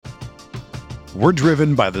We're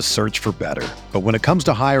driven by the search for better. But when it comes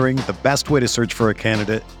to hiring, the best way to search for a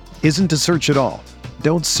candidate isn't to search at all.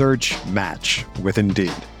 Don't search, match with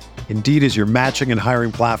Indeed. Indeed is your matching and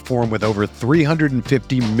hiring platform with over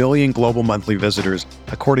 350 million global monthly visitors,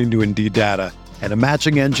 according to Indeed data, and a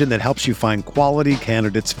matching engine that helps you find quality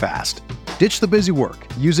candidates fast. Ditch the busy work.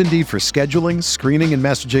 Use Indeed for scheduling, screening, and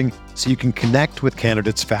messaging so you can connect with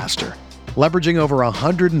candidates faster. Leveraging over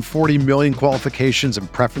 140 million qualifications and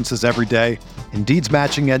preferences every day, Indeed's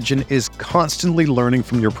matching engine is constantly learning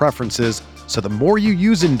from your preferences, so the more you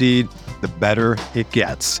use Indeed, the better it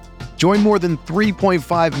gets. Join more than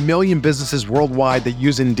 3.5 million businesses worldwide that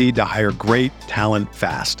use Indeed to hire great talent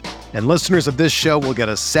fast. And listeners of this show will get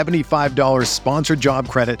a $75 sponsored job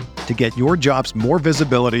credit to get your jobs more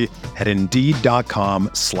visibility at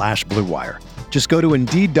Indeed.com/Blue Wire. Just go to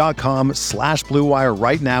Indeed.com/Blue Wire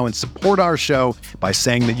right now and support our show by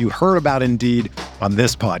saying that you heard about Indeed on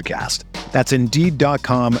this podcast. That's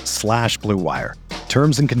Indeed.com/Blue Wire.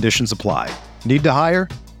 Terms and conditions apply. Need to hire?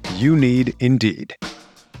 You need Indeed.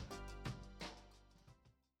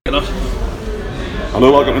 Hello,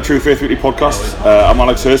 welcome to True Faith Weekly Podcast. I'm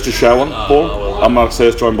Alex Hurst, just share one, Paul. I'm Alex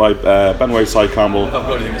Hurst, joined by Ben Wayside Campbell,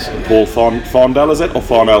 Paul Fondell, is it? Or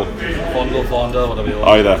Farnell? Fondell, whatever you want.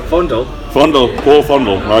 Either. Fondell, Paul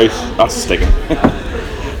Fondell, right, that's sticking.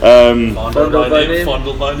 Fondell by name.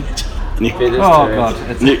 Oh God,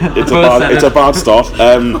 it's a bad start.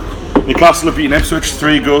 Newcastle have beaten Ipswich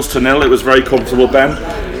 3-0. It was very comfortable, Ben.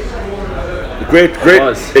 Great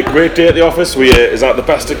day at the office. Is that the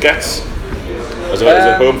best it gets? As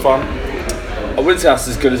a home fan? I wouldn't say that's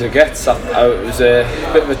as good as it gets. It was a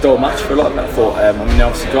bit of a dull match for a lot of them, I thought. They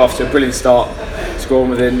obviously got off to a brilliant start, scoring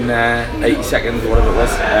within 80 seconds or whatever it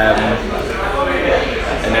was.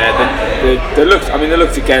 They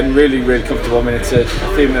looked again really, really comfortable. I mean, it's a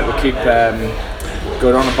theme that we keep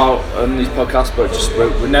going on about on these podcasts, but just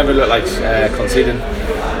we never look like conceding.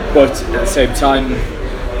 But at the same time,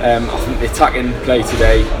 I think the attacking play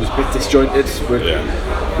today was a bit disjointed.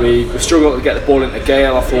 We struggled to get the ball into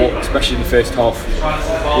Gale, I thought, especially in the first half.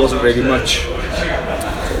 There wasn't really much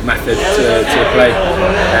method to the play.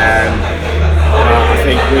 I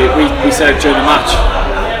think we said it during the match.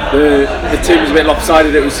 The team was a bit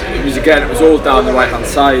lopsided. It was all down the right hand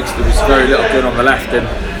side. There was very little going on the left, and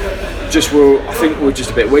I think we were just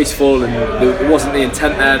a bit wasteful, and there wasn't the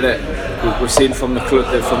intent there that we've seen from the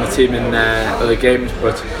team in other games.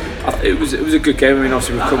 But it was a good game. I mean,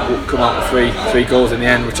 obviously we've come out with three goals in the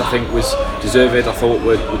end, which I think was deserved. I thought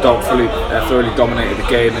we thoroughly dominated the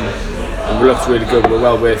game, and we looked really good. We were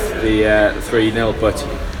well worth the 3-0, but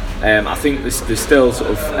I think there's still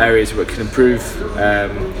sort of areas where it can improve.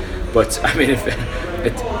 But I mean,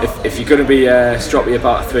 if you're going to be stroppy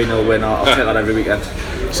about a 3-0 win, I'll take that every weekend.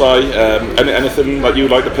 Si, anything that you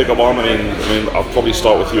would like to pick up on? I mean, I'll probably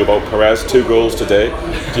start with you about Perez. 2 goals today.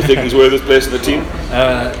 Do you think he's worth his place in the team?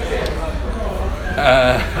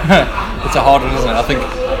 It's a hard one, isn't it? I think,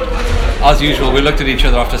 as usual, we looked at each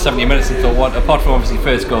other after 70 minutes and thought, apart from obviously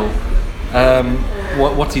first goal,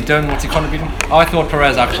 what's he done? What's he contributing? I thought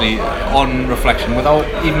Perez actually, on reflection, without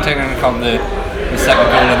even taking into account the second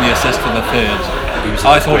goal and the assist for the third,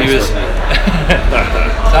 I thought he was.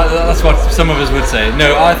 That's what some of us would say.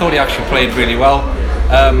 No, I thought he actually played really well.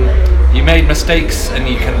 He made mistakes and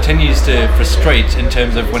he continues to frustrate in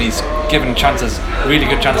terms of when he's given chances, really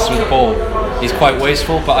good chances with the ball. He's quite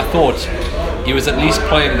wasteful, but I thought he was at least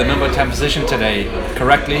playing the number 10 position today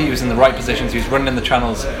correctly. He was in the right positions, he was running in the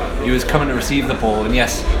channels, he was coming to receive the ball, and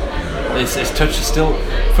yes, his touch is still,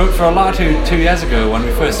 for a lad who 2 years ago when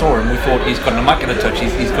we first saw him, we thought he's got an immaculate touch,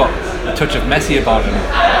 he's got a touch of Messi about him.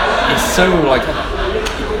 He's so like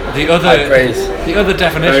the other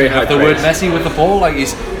definition of the word Messi with the ball. Like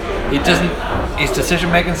his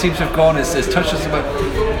decision making seems to have gone. His touch is about.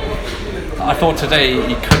 I thought today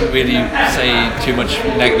he couldn't really say too much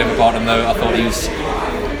negative about him though. I thought he's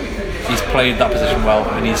played that position well,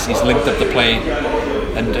 and he's linked up the play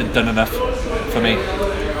and done enough for me.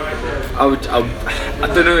 I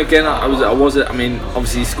don't know. Again, I mean,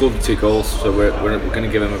 obviously he scored the 2 goals, so we're going to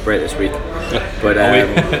give him a break this week. But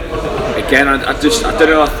again, I don't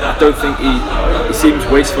know. I don't think he seems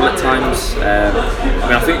wasteful at times. I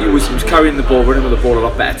mean, I think he was carrying the ball, running with the ball a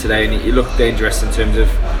lot better today, and he looked dangerous in terms of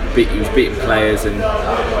he was beating players, and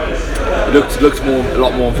he looked a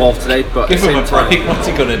lot more involved today. But give him a break. What's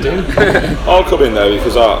he going to do? I'll come in there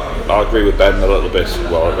because I agree with Ben a little bit.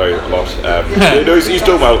 Well, a lot. He's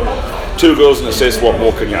done well. 2 goals and assists. What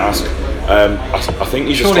more can you ask? I think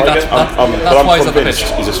he's Surely a striker. that's I'm why he's on the convinced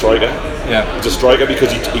pitch. he's a striker. Yeah. He's a striker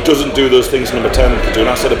because he doesn't do those things number 10 can do. And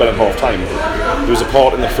I said about at half time, there was a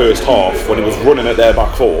part in the first half when he was running at their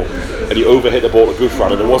back four and he overhit the ball to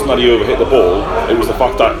Gouffran, and it wasn't that he overhit the ball, it was the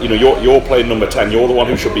fact that you're playing number 10, you're the one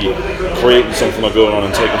who should be creating something or going on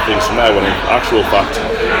and taking things from there, when in actual fact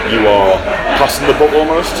you are passing the buck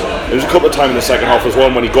almost. There was a couple of times in the second half as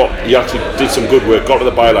well when he actually did some good work, got to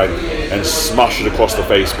the byline and smashed it across the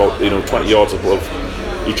face about 20 yards above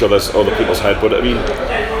other people's head. But I mean,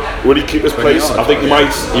 will he keep his place? I think he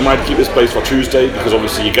might keep his place for Tuesday, because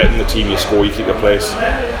obviously you get in the team, you score, you keep your place.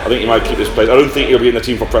 I think he might keep his place. I don't think he'll be in the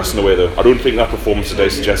team for Preston away though. I don't think that performance today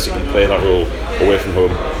suggests he can play that role away from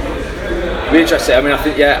home. It'll be interesting. I mean, I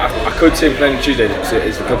think I could see him playing Tuesday because it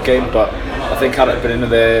is the cup game, but I think had it been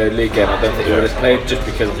another league game, I don't think he would have played, just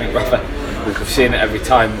because I think Rafa, we've seen it every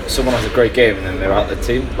time someone has a great game and then they're out the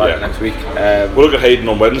team next week. We'll look at Hayden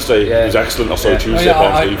on Wednesday. He was excellent. Tuesday.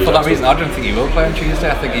 For that reason, I don't think he will play on Tuesday.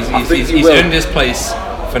 I think he's earned his place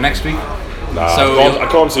for next week. I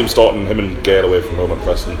can't see him starting him and Gale away from home at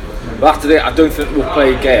Preston. But after that, I don't think we'll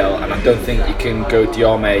play Gale, and I don't think you can go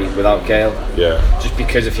Diarmé without Gale. Yeah. Just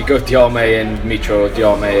because if you go Diarmé and Mitro, or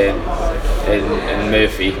Diarmé and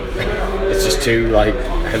Murphy, it's just too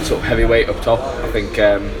sort of heavyweight up top. I think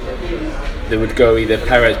they would go either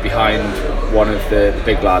Perez behind one of the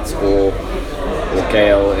big lads or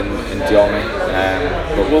Gale and Diarmé.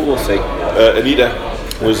 But we'll see. Anita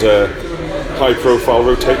was a high-profile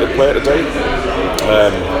rotated player today.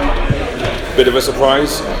 Bit of a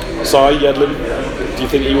surprise. Sai Yedlin, do you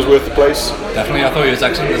think he was worth the place? Definitely, I thought he was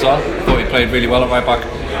excellent as well. I thought he played really well at right back.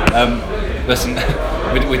 Listen,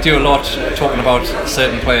 we do a lot talking about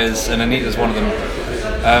certain players, and Anita's one of them.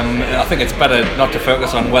 I think it's better not to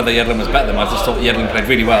focus on whether Yedlin was better than him. I just thought Yedlin played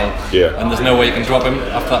really well, and there's no way you can drop him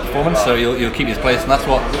after that performance. So you'll keep his place, and that's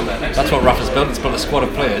what Rafa's built. It's built a squad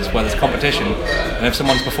of players where there's competition, and if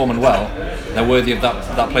someone's performing well, they're worthy of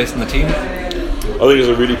that place in the team. I think it's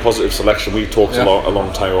a really positive selection. We've talked a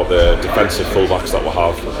long time about the defensive fullbacks that we'll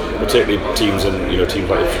have, particularly teams like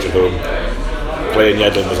Ipswich at home. Playing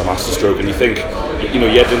Yedlin was a masterstroke, and you think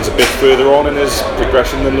Yedlin's a bit further on in his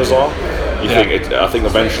progression than Lazar. I think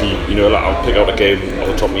eventually, I'll pick out a game off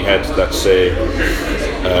the top of my head. Let's say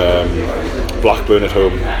Blackburn at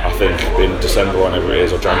home. I think in December, whenever it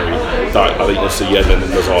is, or January. I think you'll see Yedlin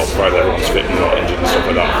and Lazar, provided everyone's fit and not injured and stuff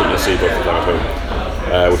like that. I think you'll see both of them at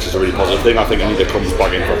home, which is a really positive thing. I think Anita comes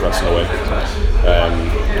back in for Preston away.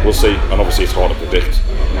 We'll see, and obviously it's hard to predict.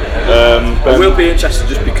 It will be interesting,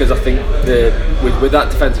 just because I think with that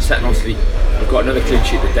defensive set, and obviously we've got another clean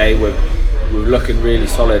sheet today. We're looking really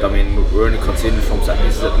solid. I mean, we're only conceding from set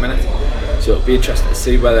pieces at the minute, so it'll be interesting to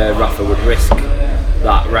see whether Rafa would risk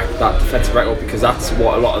that defensive record, because that's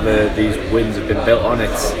what a lot of these wins have been built on.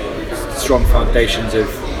 It's strong foundations of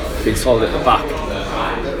being solid at the back.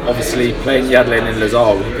 Obviously, playing Yedlin and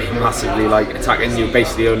Lazar would be massively attacking. You'll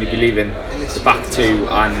basically only be leaving the back two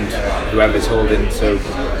and whoever's holding, so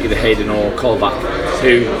either Hayden or Colback,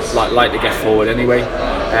 who like to get forward anyway.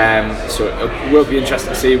 So it will be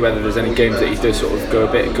interesting to see whether there's any games that he does sort of go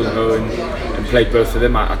a bit gung-ho and play both of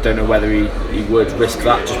them. I don't know whether he would risk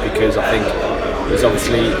that, just because I think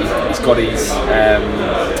he's got his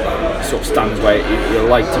sort of stands where you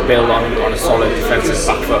like to build on a solid defensive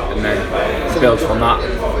back foot and then build from that.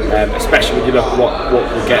 Especially when you look at what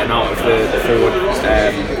we're getting out of the forward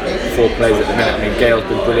four players at the minute. I mean, Gale's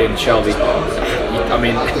been brilliant. Shelby. I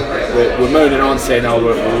mean, we're moaning on saying, we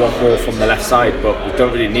want more from the left side, but we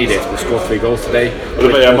don't really need it. We scored 3 goals today.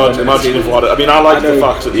 Imagine if I like the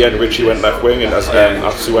fact at the end Richie went left wing and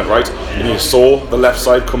Atsu went right, and you saw the left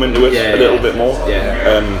side come into it a little bit more.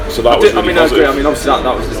 So that was really positive. I agree. I mean, obviously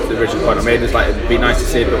that was the original point I made. It's it'd be nice to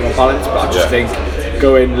see a bit more balance, but I just think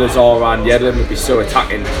going Lazar and Yedlin would be so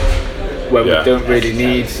attacking, where we don't really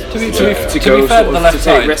need to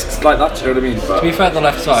take risks like that. Do you know what I mean? But to be fair, the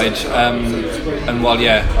left side, and while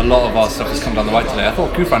a lot of our stuff has come down the right today, I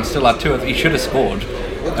thought Gouffran still had he should have scored,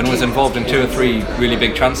 and was involved in 2 or 3 really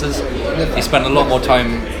big chances. He spent a lot more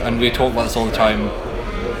time, and we talk about this all the time,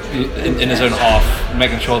 in his own half,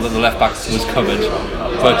 making sure that the left back was covered.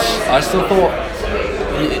 But I still thought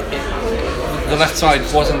the left side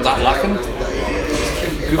wasn't that lacking.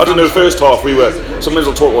 I don't know, first half sometimes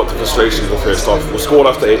we'll talk about the frustrations of the first half. We scored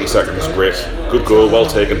after 80 seconds, great, good goal, well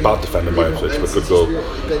taken, bad defending by Ipswich, but good goal.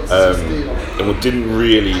 And we didn't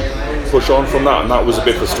really push on from that, and that was a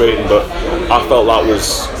bit frustrating, but I felt that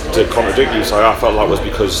was, to contradict you, so I felt that was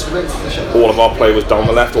because all of our play was down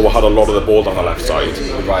the left, or we had a lot of the ball down the left side.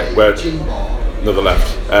 Right. No, the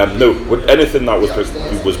left. Anything that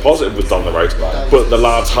was positive was down the right, but the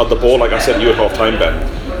lads had the ball, like I said to you at half time, Ben.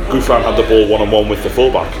 Gouffran had the ball one-on-one with the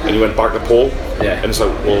fullback, and he went back to Paul. Yeah. And it's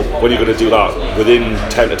like, well, when are you going to do that? Within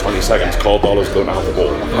 10 to 20 seconds, Caldwell's going to have the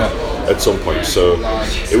ball at some point. So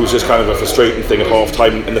it was just kind of a frustrating thing at half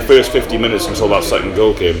time. In the first 50 minutes until that second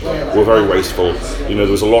goal came, we were very wasteful. You know,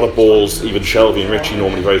 there was a lot of balls. Even Shelby and Richie,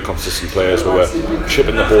 normally very consistent players, who were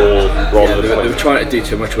chipping the ball rather than they were trying to do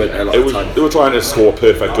too much with it a lot of the time. They were trying to score a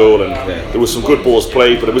perfect goal, and there was some good balls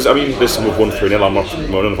played. But it was, I mean, listen, we've won 3-0. I'm not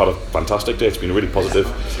moaning. I've had a fantastic day. It's been really positive.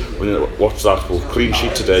 When you watch that, well, clean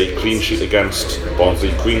sheet today, clean sheet against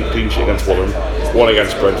Barnsley, clean sheet against Rotherham, one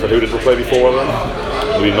against Brentford. Who did we play before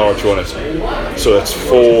Rotherham? We Norwich won it. So it's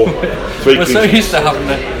 3 We're so used to having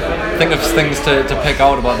to think of things to pick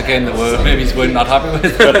out about the game that we're not happy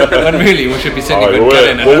with. When really we should be sitting here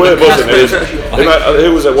getting it. Well, we're buzzing.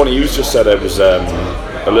 It was one of you just said it was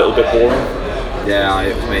a little bit boring. Yeah,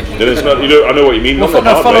 it was me. It's not, I know what you mean. Well,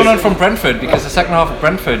 following on from Brentford, because the second half of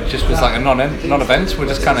Brentford just was like a non-event. We're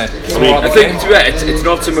just kind of. I think it's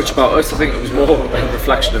not so much about us. I think it was more a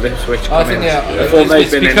reflection of Ipswich. I think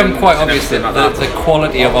it's become quite obvious that the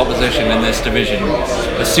quality of opposition in this division.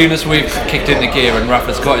 As soon as we've kicked into gear and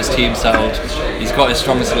Rafa's got his team settled, he's got his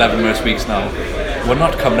strongest 11 most weeks now. We're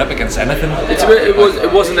not coming up against anything.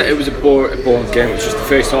 It wasn't that it was a boring game. It was just the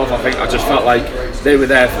first half. I think I just felt like they were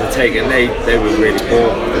there for the take, and they were really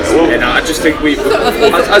poor. And I just think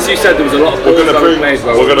as you said, there was a lot of balls that were played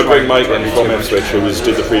well. We're going to bring Mike in from Ipswich, who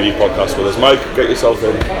did the 3D podcast with us. Mike, get yourself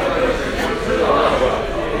in.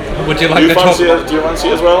 Would you like to talk? Do you fancy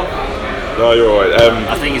it as well? No, you're alright.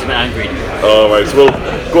 I think he's a bit angry. Alright, so we'll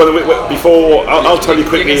go on. Before, I'll tell you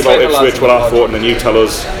quickly about Ipswich, what I thought, and then you tell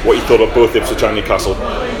us what you thought of both Ipswich and Newcastle.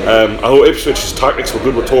 I thought Ipswich's tactics were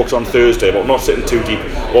good. We talked on Thursday about not sitting too deep,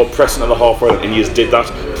 or pressing at the halfway, and you just did that.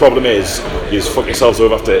 Problem is, you just fuck yourselves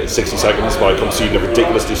over after 60 seconds by conceding a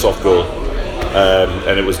ridiculously soft goal,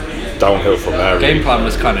 and it was downhill from there. Game plan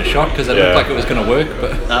was kind of shot because it looked like it was going to work,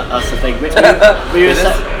 but that's the thing.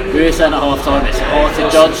 We were saying at half time it's hard to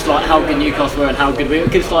judge like how good Newcastle were and how good we were,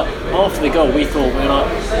 because like after the goal we thought we were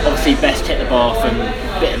like obviously best hit the bar from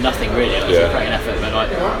a bit of nothing really. It was a great effort, but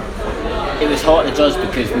like it was hard to judge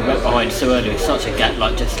because we went behind so early with such a gap.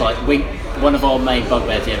 Like just like one of our main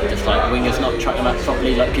bugbears here, just like wingers not tracking back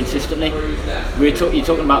properly, like consistently. You're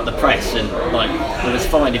talking about the press, and like it was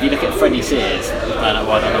fine. If you look at Freddie Sears, playing out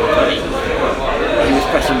wide on number 20, he was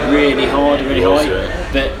pressing really hard, really high.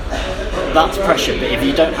 But that's pressure. But if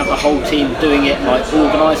you don't have the whole team doing it like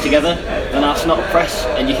organised together, then that's not a press,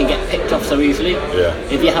 and you can get picked off so easily. Yeah.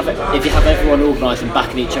 If you have everyone organised and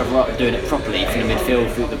backing each other up and doing it properly from the midfield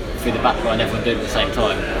through the back line, everyone doing it at the same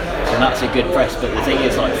time, and that's a good press. But the thing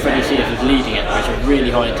is, like Freddie Sears was leading it, which was really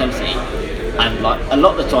high intensity, and like a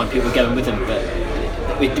lot of the time people were going with him, but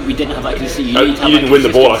we didn't have that consistency. You didn't win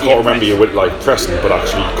the ball. I can't remember you with like pressing, but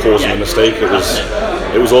actually causing a mistake.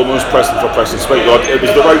 It was almost pressing for pressing's sake. It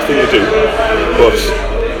was the right thing to do, but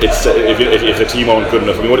it's if the team aren't good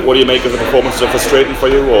enough. I mean, what do you make of the performance? Is it frustrating for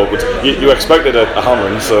you, or you expected a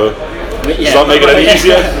hammering? So does that make it any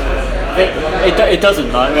easier? It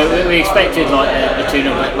doesn't. Like we expected like a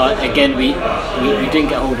 2-0, but like again we didn't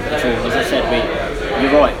get hold of it at all. As I said,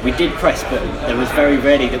 you're right. We did press, but there was very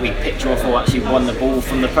rarely that we picked off or actually won the ball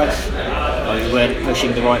from the press. Like we weren't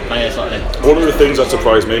pushing the right players like that. One of the things that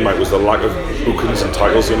surprised me, Mike, was the lack of bookings and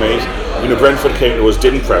tackles he made. You know, Brentford came to us,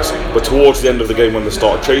 didn't press, but towards the end of the game when they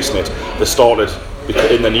started chasing it, they started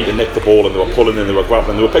in the need to nick the ball, and they were pulling and they were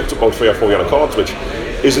grabbing. They were picked up about 3 or 4 yellow cards, which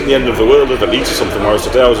isn't the end of the world if it leads to something. Whereas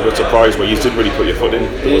today I was a bit surprised where you didn't really put your foot in.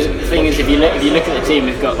 The thing is, if you look at the team,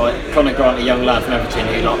 we've got like Conor Grant, a young lad from Everton,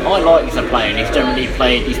 who I like as a player, and he's generally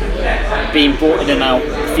played. He's been brought in and out,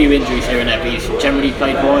 a few injuries here and there, but he's generally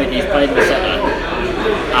played wide. He's played in the centre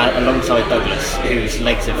alongside Douglas, whose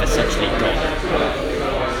legs have essentially gone.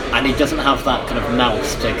 And he doesn't have that kind of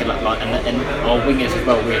nous to kind of like, and our wingers as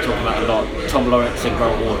well. We were talking about a lot. Tom Lawrence and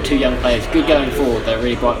Grant Ward, 2 young players, good going forward. They're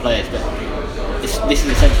really bright players, but this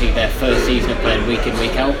is essentially their first season of playing week in,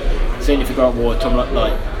 week out. Certainly for Grant Ward,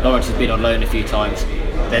 Lawrence has been on loan a few times.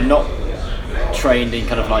 They're not trained in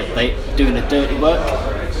kind of like doing the dirty work,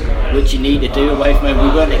 which you need to do away from him. We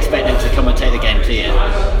weren't expecting to come and take the game to you,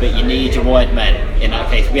 but you need your wide men in that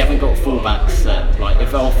case. We haven't got fullbacks that, like,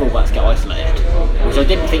 if our fullbacks get isolated, which I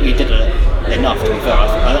didn't think you did enough, to be fair.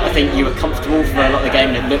 I think you were comfortable for a lot of the game,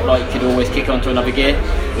 and it looked like you could always kick on to another gear,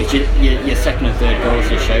 which your second and third goals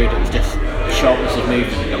just showed. It was just sharpness of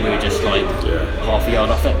movement, and we were just like half a yard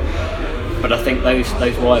off it. But I think those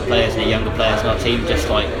wide players and the younger players in our team, just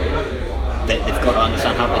like they've got to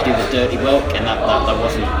understand how to do the dirty work, and that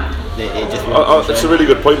wasn't. It just it's a really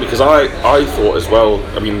good point, because I thought as well.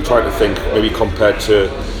 I mean, trying to think maybe compared to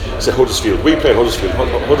say Huddersfield. We played Huddersfield.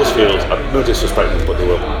 Huddersfield, no disrespect to them, but they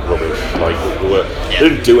were rubbish. Like they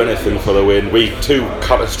didn't do anything for the win. We 2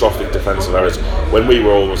 catastrophic defensive errors when we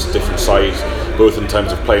were almost a different size, both in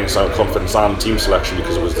terms of playing sound confidence and team selection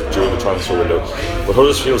because it was during the transfer window. But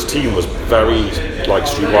Huddersfield's team was very like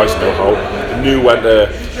streetwise, know-how. They knew when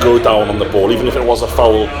to go down on the ball, even if it was a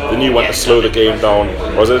foul. They knew when to slow the game down.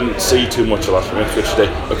 Whereas I didn't see too much of that from Ipswich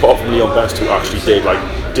today, apart from Leon Best, who actually did like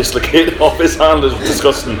dislocate it off his hand. It was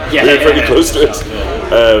disgusting. We were pretty close to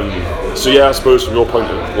it. So yeah, I suppose from your point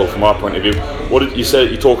of, well, from our point of view, what did you say?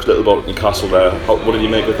 You talked a little about Newcastle there. What did you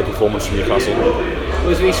make of the performance from Newcastle? Well,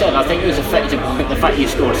 as we said, I think it was effective. The fact you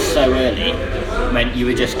scored so early meant you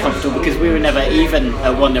were just comfortable because we were never, even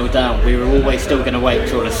at 1-0 down, we were always still going to wait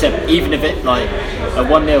till the 7th. Even if it like at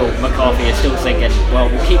 1-0, McCarthy is still thinking, well,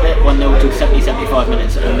 we'll keep it 1-0 till 70-75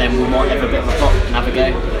 minutes, and then we might have a bit of a pop and have a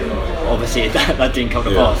go. Obviously, that didn't come to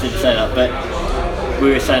pass. Didn't say that, but we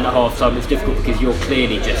were saying at half time it's difficult because you're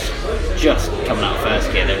clearly just coming out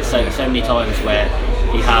first gear. There were so many times where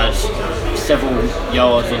he had several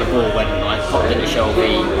yards on the ball when like popped into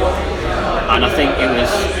Shelby, and I think it was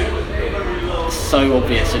so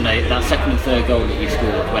obvious in that second and third goal that you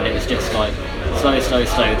scored when it was just like slow,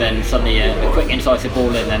 then suddenly a quick incisive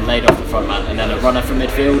ball in, then laid off the front man, and then a runner from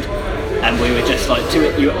midfield, and we were just like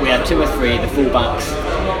we had 2 or 3 the full backs,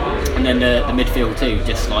 and then the midfield too,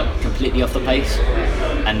 just like completely off the pace,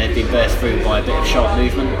 and they'd been burst through by a bit of sharp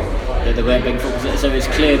movement that they weren't being focused. So it's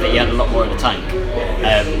clear that he had a lot more in the tank.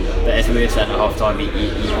 But as we were saying at half time, he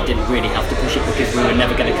didn't really have to push it because we were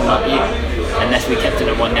never going to come at you unless we kept it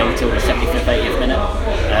at 1-0 till the 75th, 80th minute.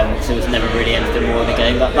 So it was never really anything more in the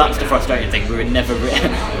game. That's the frustrating thing. We were never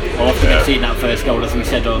after conceding that first goal, as we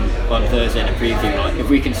said on Thursday in the preview, like if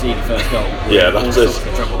we concede the first goal, that's it.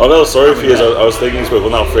 I felt sorry for you. I was thinking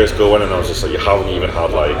when that first goal went in, I was just like, you haven't even had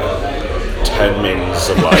like 10 minutes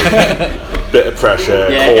of like bit of pressure,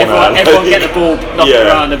 corner. Everyone get the ball, knock it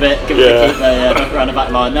around a bit, give it the keeper, knock it around the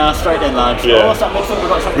back line. Now straight in, lads. What's that midfield? We've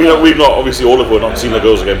got something. We've not, obviously all of us have not seen the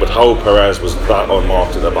goals again, but how Perez was that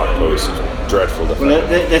unmarked at the back post, dreadful. Well,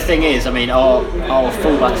 the thing is, I mean, our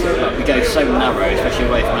fullbacks, we go so narrow, especially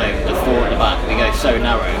away from home. The 4 at the back, we go so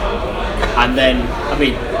narrow, and then I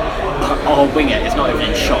mean, our winger is not even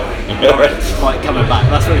in shot. It's like coming back.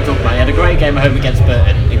 That's what we're talking about. He had a great game at home against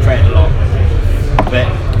Burton. He created a lot,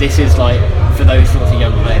 but this is like, for those sorts of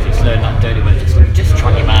young players, it's learn that dirty way. Just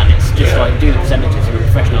track your man. It's just like do the percentages. You're a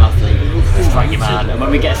professional athlete. Just track your man. And when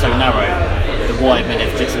we get so narrow, the wide men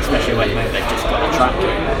have just, especially when they've just got to track you.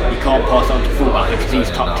 You can't pass on to fullback because he's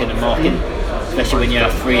tucked in and marking. Especially when you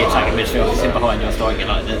have 3 attacking midfielders in behind your striker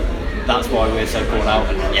like that. That's why we're so caught out.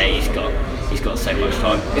 And he's got so much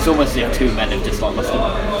time. It's almost as if 2 men have just like lost him.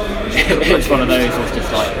 It's one of those. It's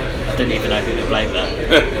just like I don't even know who to blame there.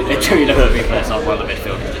 Until you look at the replays, like one of the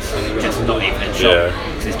midfielders just not even in shot.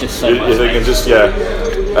 Because it's just so much. You're thinking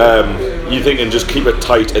you're thinking just keep it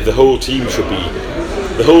tight. The whole team should be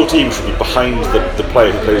behind the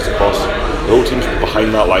player who plays the cross. The whole team should be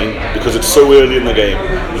behind that line because it's so early in the game.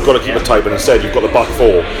 You've got to keep it tight, but instead you've got the back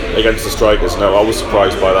 4 against the strikers. Now I was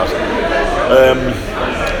surprised by that.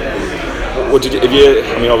 I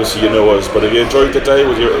mean, obviously you know us, but have you enjoyed the day?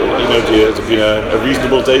 Has it been a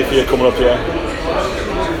reasonable day for you coming up here?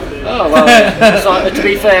 Oh well, so, to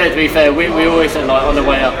be fair, we always said like on the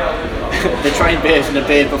way up, the train beers and the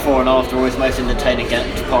beer before and after are always most entertaining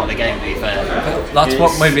part of the game. To be fair, that's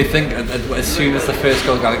what made me think as soon as the first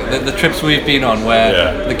goal got the trips we've been on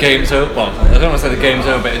where the game's over. Well, I don't want to say the game's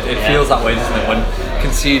over, but it feels that way, doesn't it? When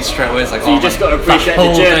concede straight away, it's like so you just got to appreciate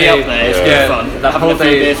the journey up there. It's good fun. That whole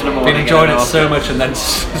day, been enjoying it so much, and then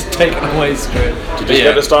just taken away straight. Did you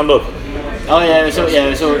get to stand up? Oh yeah, it was all.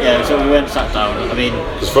 We went sat down. I mean,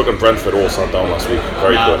 because fucking Brentford all sat down last week.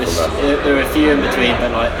 Very quick from them. There were a few in between,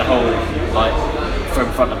 but like the whole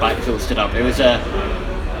from front to back all stood up. It was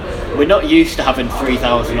we're not used to having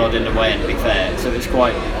 3,000 odd in the way, and to be fair, so it's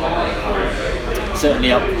quite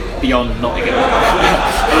certainly up beyond Nottingham.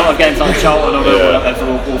 A lot of games like Charlton all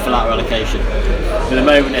for lateral allocation. But at the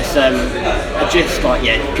moment it's just like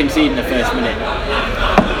conceding the first minute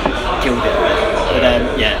killed it. But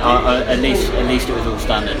at least it was all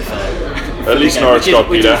standard for at least Norwich got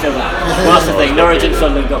beat. Well, that's the thing. Norwich and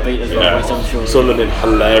Sunderland got beat as well. Which I'm sure. Sunderland in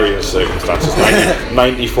hilarious circumstances.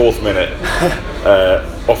 94th minute,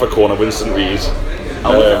 off a corner, Winston Reid.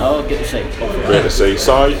 I'll get to see. Great to see.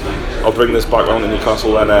 Si, I'll bring this back round to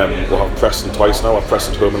Newcastle, and we'll have Preston twice now. I've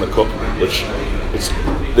Preston home in the cup, which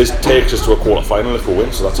this takes us to a quarter final if we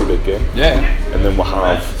win, so that's a big game. Yeah. And then we'll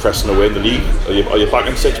have Preston away in the league. Are you back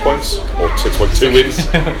in 6 points or 6.2 wins?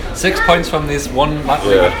 6 points from this one match.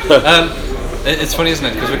 It's funny, isn't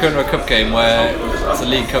it? Because we're going to a cup game where it's a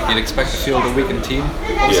League Cup. You'd expect to field a weakened team.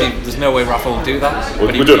 Obviously, there's no way Rafa will do that.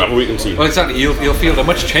 Well, we don't have a weakened team. Well, exactly. You'll field a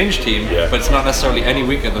much changed team, but it's not necessarily any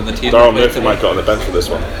weaker than the team. Darryl Murphy might got on the bench for this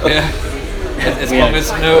one. Yeah. As long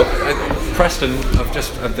as Preston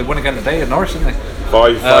they won again today at Norwich, didn't they?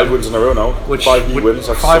 Five wins in a row now. 5 wins.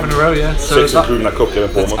 That's 5 in a row, yeah. So 6 including that cup game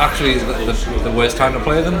at Bournemouth. It's actually the worst time to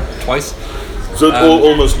play them twice. So it's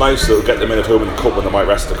almost nice to get them in at home in the cup when they might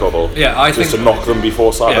rest a couple. Yeah, I think to knock them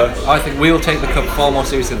before Saturday. Yeah, I think we'll take the cup far more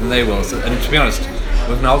seriously than they will. So, and to be honest,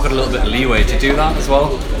 we've now got a little bit of leeway to do that as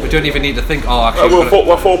well. We don't even need to think,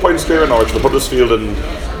 we're 4 points clear in Norwich. But Huddersfield and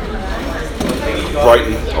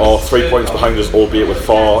Brighton are 3 points behind us, albeit with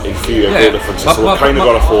far inferior goal differences. So we've kind of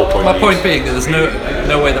got a 4-point My lead. point being that there's no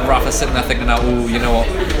way that Rafa's sitting there thinking, oh, you know what,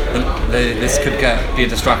 this could be a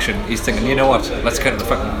distraction. He's thinking, you know what, let's get to the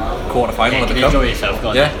fucking quarter final of the cup. Enjoy yourself,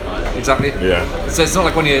 guys. Yeah, exactly. Yeah. So it's not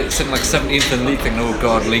like when you're sitting like 17th in the league thinking, oh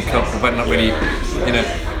god, League Cup, but not really, you know.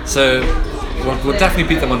 So we'll definitely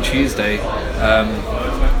beat them on Tuesday.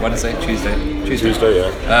 Tuesday,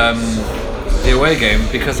 yeah. The away game,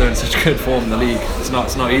 because they're in such good form in the league, it's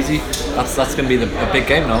not easy. That's going to be a big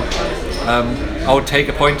game now. I would take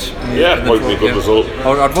a point. It might be a good result.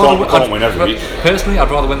 Can't win every week. Personally,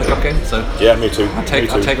 I'd rather win the cup game. So yeah, me too. I'd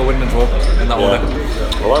take a win and draw in that order.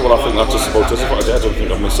 Alright, well I think that's just about us for today. I don't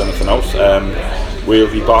think I've missed anything else.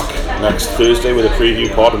 We'll be back next Thursday with a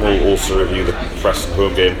preview pod, and we'll also review the Preston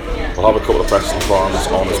home game. We'll have a couple of Preston fans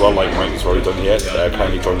on as well, like Mike has already done here.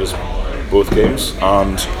 Kindly joined us both games,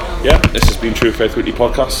 and this has been True Faith Weekly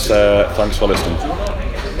Podcast. Thanks for listening.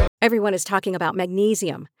 Everyone is talking about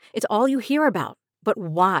magnesium. It's all you hear about. But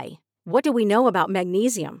why? What do we know about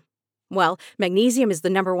magnesium? Well, magnesium is the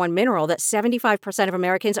 #1 mineral that 75% of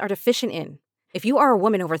Americans are deficient in. If you are a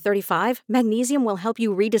woman over 35, magnesium will help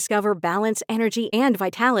you rediscover balance, energy, and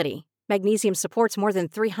vitality. Magnesium supports more than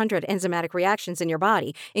 300 enzymatic reactions in your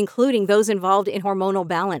body, including those involved in hormonal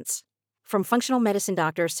balance. From functional medicine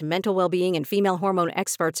doctors to mental well-being and female hormone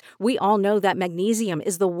experts, we all know that magnesium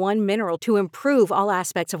is the one mineral to improve all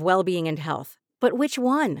aspects of well-being and health. But which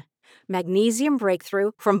one? Magnesium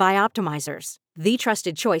Breakthrough from Bioptimizers, the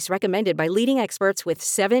trusted choice recommended by leading experts with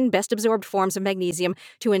 7 best-absorbed forms of magnesium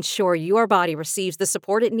to ensure your body receives the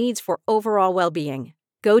support it needs for overall well-being.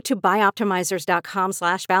 Go to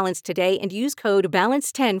bioptimizers.com/balance today and use code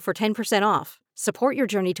BALANCE10 for 10% off. Support your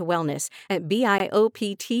journey to wellness at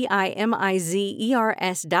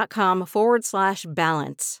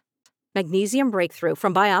bioptimizers.com/balance. Magnesium Breakthrough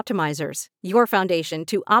from Bioptimizers, your foundation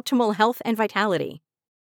to optimal health and vitality.